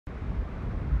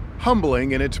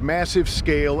Humbling in its massive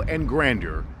scale and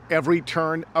grandeur, every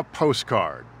turn a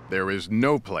postcard. There is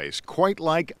no place quite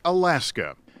like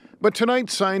Alaska. But tonight,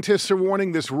 scientists are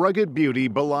warning this rugged beauty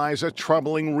belies a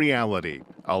troubling reality.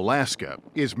 Alaska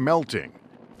is melting.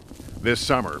 This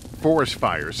summer, forest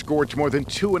fires scorched more than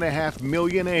 2.5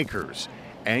 million acres.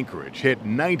 Anchorage hit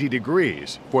 90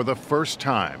 degrees for the first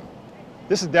time.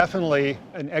 This is definitely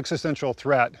an existential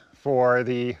threat for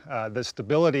the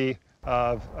stability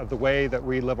of the way that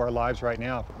we live our lives right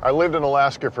now. I lived in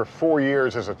Alaska for 4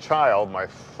 years as a child. My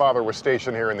father was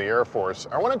stationed here in the Air Force.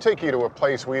 I want to take you to a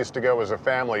place we used to go as a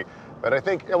family that I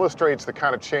think illustrates the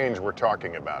kind of change we're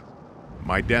talking about.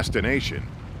 My destination,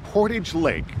 Portage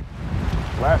Lake.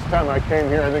 Last time I came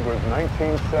here, I think it was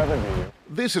 1970.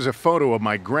 This is a photo of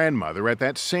my grandmother at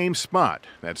that same spot.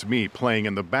 That's me playing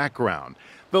in the background.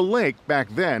 The lake back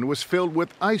then was filled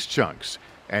with ice chunks,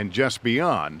 and just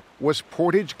beyond was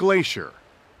Portage Glacier,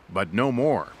 but no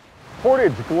more.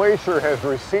 Portage Glacier has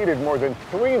receded more than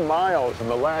 3 miles in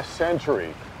the last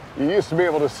century. You used to be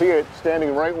able to see it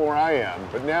standing right where I am,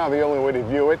 but now the only way to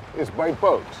view it is by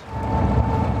boat.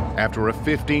 After a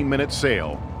 15-minute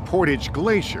sail, Portage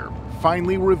Glacier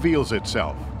finally reveals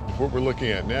itself. What we're looking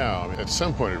at now, at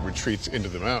some point it retreats into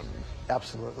the mountain.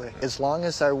 Absolutely. As long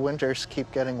as our winters keep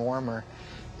getting warmer,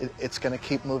 it's going to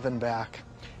keep moving back.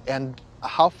 And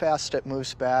how fast it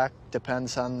moves back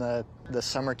depends on the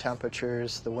summer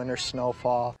temperatures, the winter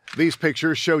snowfall. These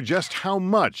pictures show just how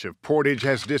much of Portage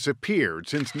has disappeared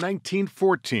since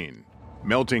 1914.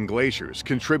 Melting glaciers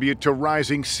contribute to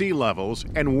rising sea levels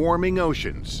and warming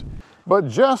oceans. But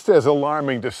just as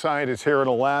alarming to scientists here in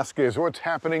Alaska is what's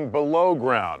happening below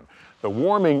ground. The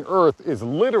warming Earth is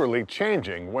literally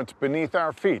changing what's beneath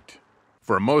our feet.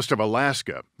 For most of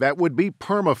Alaska, that would be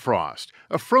permafrost,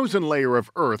 a frozen layer of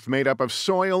Earth made up of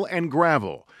soil and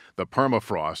gravel. The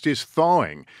permafrost is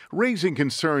thawing, raising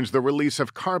concerns the release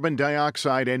of carbon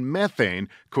dioxide and methane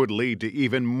could lead to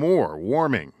even more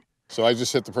warming. So I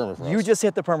just hit the permafrost. You just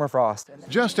hit the permafrost.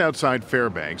 Just outside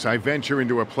Fairbanks, I venture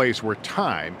into a place where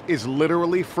time is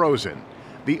literally frozen.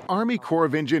 The Army Corps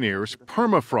of Engineers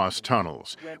permafrost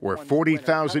tunnels, where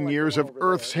 40,000 years of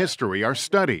Earth's history are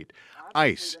studied.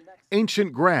 Ice,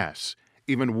 ancient grass,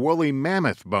 even woolly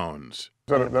mammoth bones.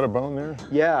 Is that a bone there?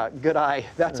 Yeah, good eye.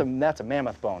 That's a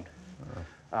mammoth bone.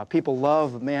 People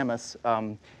love mammoths.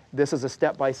 This is a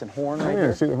steppe bison horn right here.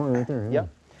 I see the horn right there. Yep.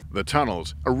 The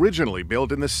tunnels, originally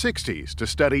built in the 60s to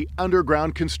study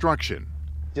underground construction.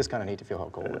 Just kind of neat to feel how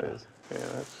cold it is.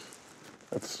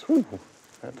 Yeah,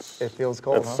 It feels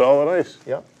cold, That's huh? solid ice.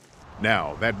 Yep.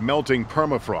 Now, that melting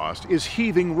permafrost is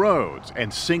heaving roads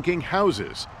and sinking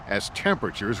houses as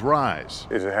temperatures rise.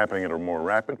 Is it happening at a more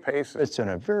rapid pace? It's been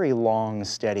a very long,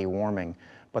 steady warming,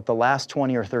 but the last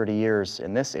 20 or 30 years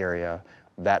in this area,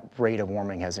 that rate of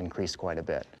warming has increased quite a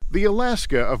bit. The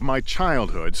Alaska of my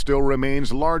childhood still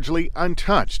remains largely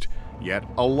untouched, yet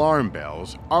alarm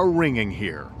bells are ringing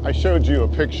here. I showed you a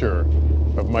picture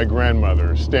of my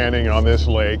grandmother standing on this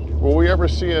lake. Will we ever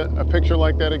see a picture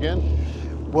like that again?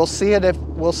 We'll see it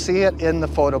in the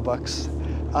photo books.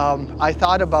 I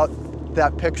thought about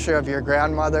that picture of your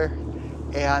grandmother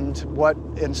and what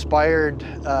inspired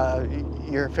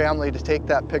your family to take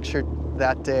that picture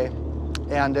that day.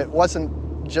 And it wasn't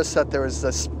just that there was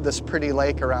this pretty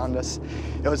lake around us.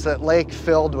 It was that lake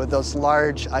filled with those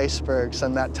large icebergs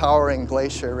and that towering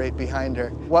glacier right behind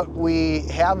her. What we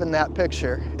have in that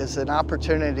picture is an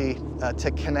opportunity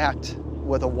to connect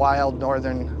with a wild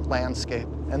northern landscape.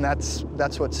 And that's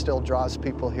what still draws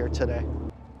people here today.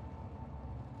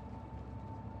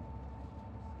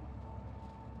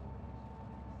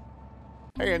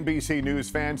 Hey NBC News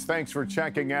fans, thanks for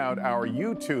checking out our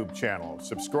YouTube channel.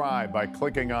 Subscribe by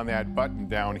clicking on that button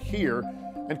down here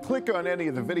and click on any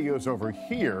of the videos over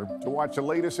here to watch the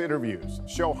latest interviews,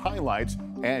 show highlights,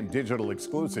 and digital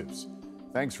exclusives.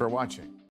 Thanks for watching.